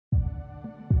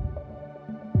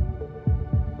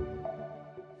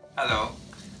Hello,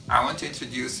 I want to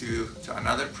introduce you to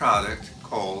another product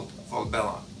called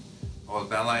Volbella.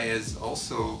 Volbella is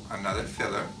also another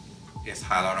filler. It's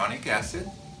hyaluronic acid.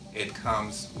 It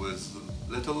comes with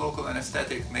little local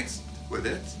anesthetic mixed with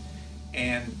it.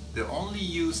 And the only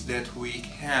use that we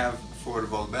have for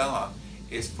Volbella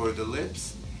is for the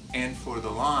lips and for the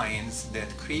lines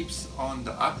that creeps on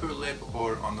the upper lip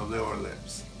or on the lower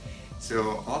lips.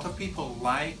 So a lot of people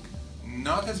like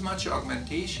not as much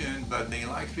augmentation, but they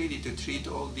like really to treat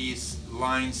all these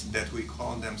lines that we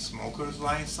call them smokers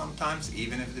lines sometimes,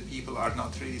 even if the people are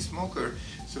not really smoker.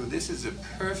 So this is a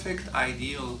perfect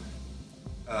ideal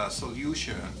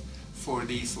solution for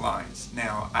these lines.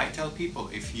 Now I tell people,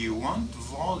 if you want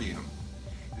volume,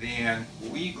 then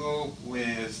we go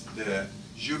with the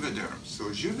Juvederm. So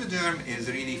Juvederm is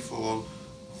really full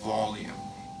volume.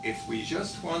 If we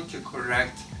just want to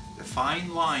correct the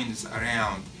fine lines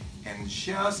around and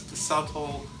just a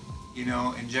subtle,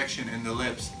 injection in the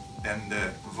lips, then the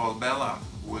Volbella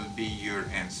will be your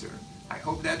answer. I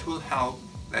hope that will help.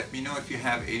 Let me know if you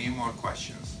have any more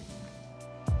questions.